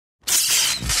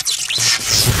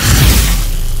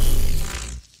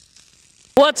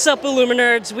What's up,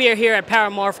 Illuminerds? We are here at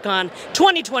Morphicon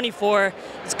 2024.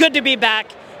 It's good to be back.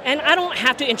 And I don't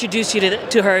have to introduce you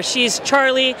to her. She's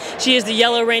Charlie. She is the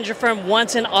Yellow Ranger from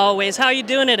Once and Always. How are you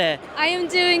doing today? I am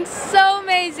doing so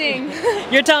amazing.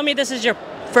 You're telling me this is your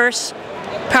first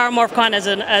Morphicon as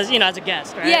a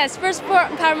guest, right? Yes, first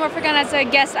Morphicon as a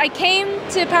guest. I came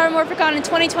to Morphicon in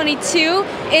 2022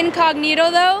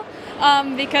 incognito though.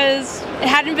 Because it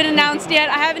hadn't been announced yet.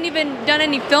 I haven't even done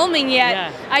any filming yet.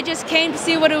 Yeah. I just came to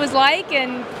see what it was like,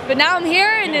 but now I'm here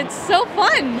and it's so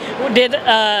fun. Did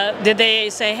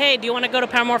they say, hey, do you want to go to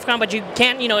Morphicon, but you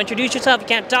can't, introduce yourself, you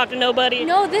can't talk to nobody?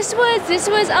 No, this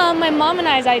was my mom and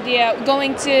I's idea,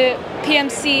 going to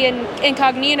PMC in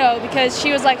incognito, because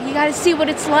she was like, you got to see what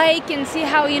it's like and see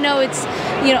how it's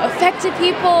affected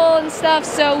people and stuff.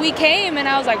 So we came and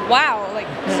I was like, wow, like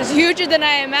this is huger than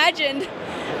I imagined.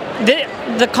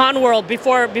 The con world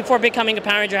before becoming a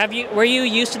Power Ranger, were you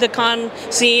used to the con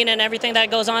scene and everything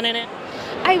that goes on in it?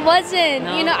 I wasn't.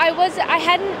 No? I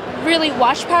hadn't really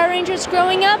watched Power Rangers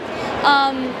growing up.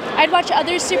 I'd watch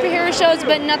other superhero shows,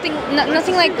 but nothing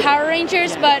like Power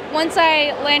Rangers. But once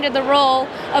I landed the role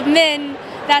of Min,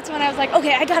 that's when I was like,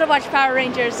 okay, I gotta watch Power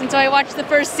Rangers. And so I watched the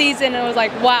first season and was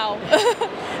like, wow.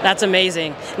 That's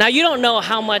amazing. Now, you don't know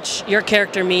how much your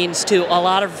character means to a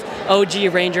lot of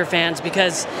OG Ranger fans,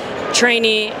 because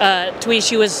Trainee, Twee,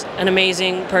 she was an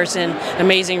amazing person,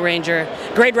 amazing Ranger,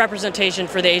 great representation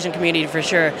for the Asian community for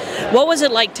sure. What was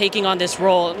it like taking on this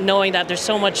role, knowing that there's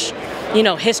so much,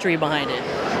 history behind it?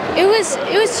 It was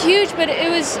huge, but it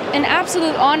was an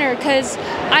absolute honor, because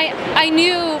I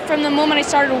knew from the moment I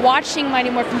started watching Mighty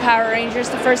Morphin Power Rangers,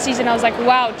 the first season, I was like,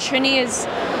 wow, Trainee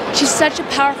she's such a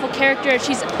powerful character.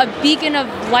 She's a beacon of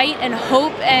light and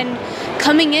hope, and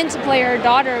coming in to play her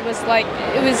daughter it was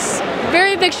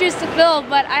very big shoes to fill,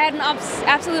 but I had an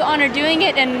absolute honor doing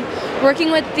it, and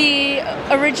working with the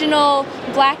original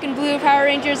black and blue Power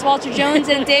Rangers, Walter Jones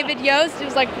and David Yost. It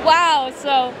was like, wow,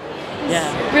 so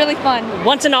yeah, really fun.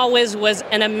 Once and Always was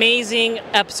an amazing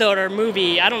episode or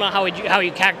movie. I don't know how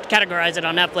you categorize it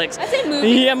on Netflix. I say movie.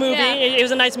 Yeah, movie. Yeah. It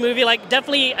was a nice movie, like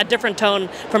definitely a different tone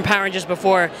from Power Rangers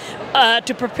before.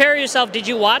 To prepare yourself, did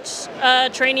you watch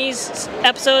Trainee's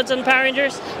episodes on Power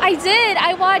Rangers? I did.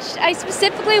 I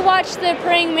specifically watched the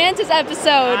Praying Mantis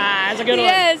episode. Ah, that's a good one.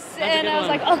 Yes, and I was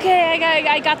like, okay,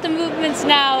 I got the movements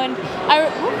now, and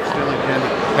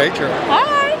Hey, Charlie.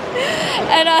 Hi.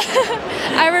 And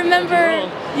I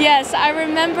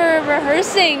remember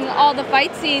rehearsing all the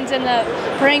fight scenes and the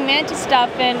Praying Mantis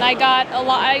stuff, and I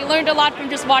learned a lot from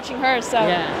just watching her. So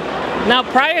yeah. Now,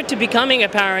 prior to becoming a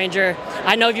Power Ranger,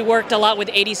 I know you worked a lot with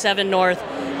 87 North,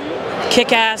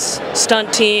 kick-ass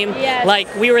stunt team. Yes. Like,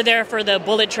 we were there for the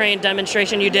bullet train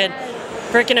demonstration you did. Yes.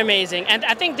 Freaking amazing. And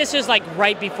I think this was like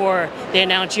right before they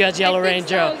announced you as Yellow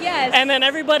Ranger. So, yes. And then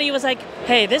everybody was like,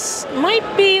 hey, this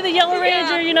might be the Yellow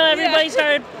Ranger. Everybody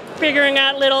started figuring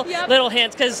out little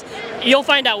hints, because you'll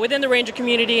find out within the Ranger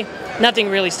community, nothing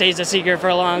really stays a secret for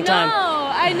a long time.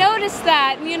 No, I noticed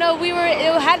that.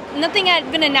 Nothing had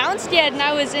been announced yet, and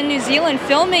I was in New Zealand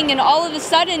filming, and all of a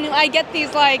sudden I get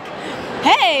these like,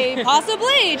 hey,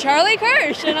 possibly Charlie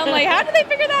Kersh, and I'm like, how did they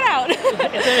figure that out?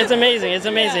 It's amazing. It's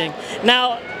amazing. Yeah.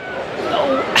 Now,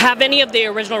 have any of the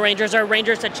original Rangers or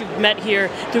Rangers that you've met here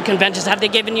through conventions, have they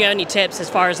given you any tips as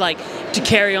far as like to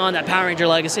carry on that Power Ranger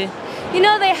legacy?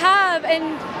 They have,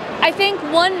 and I think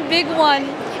one big one,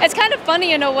 it's kind of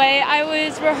funny in a way, I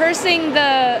was rehearsing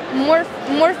the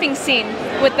morphing scene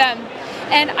with them,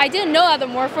 and I didn't know how the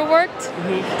morpher worked.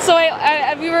 Mm-hmm. So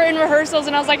we were in rehearsals,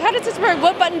 and I was like, how does this work?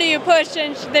 What button do you push?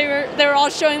 And they were all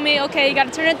showing me, okay, you got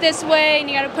to turn it this way, and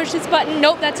you got to push this button.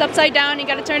 Nope, that's upside down. You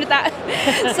got to turn it that.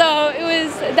 So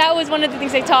that was one of the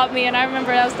things they taught me, and I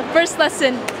remember that was the first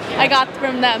lesson I got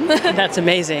from them. That's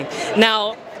amazing.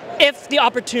 Now, if the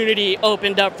opportunity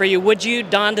opened up for you, would you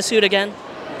don the suit again?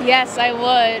 Yes, I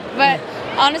would. But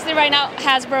honestly, right now,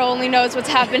 Hasbro only knows what's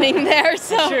happening there.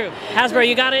 So it's true. Hasbro,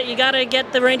 you gotta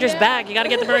get the Rangers back. You gotta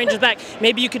get the Rangers back.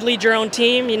 Maybe you could lead your own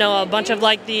team. A bunch of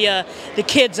like the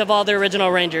kids of all the original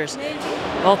Rangers. Maybe.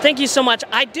 Well, thank you so much.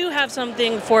 I do have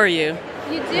something for you.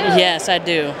 You do? Yes, I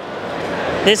do.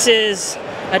 This is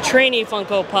a Trainee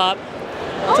Funko Pop.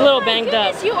 It's a little banged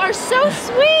up. You are so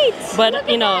sweet. But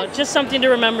just something to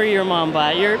remember your mom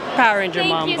by, your Power Ranger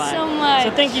mom by. Thank you so much.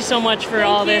 So thank you so much for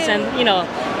all this, and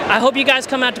I hope you guys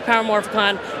come out to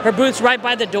Morphicon. Her booth's right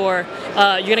by the door.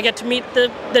 You're gonna get to meet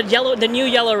the new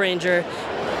Yellow Ranger.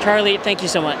 Charlie, thank you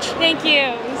so much. Thank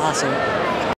you. Awesome.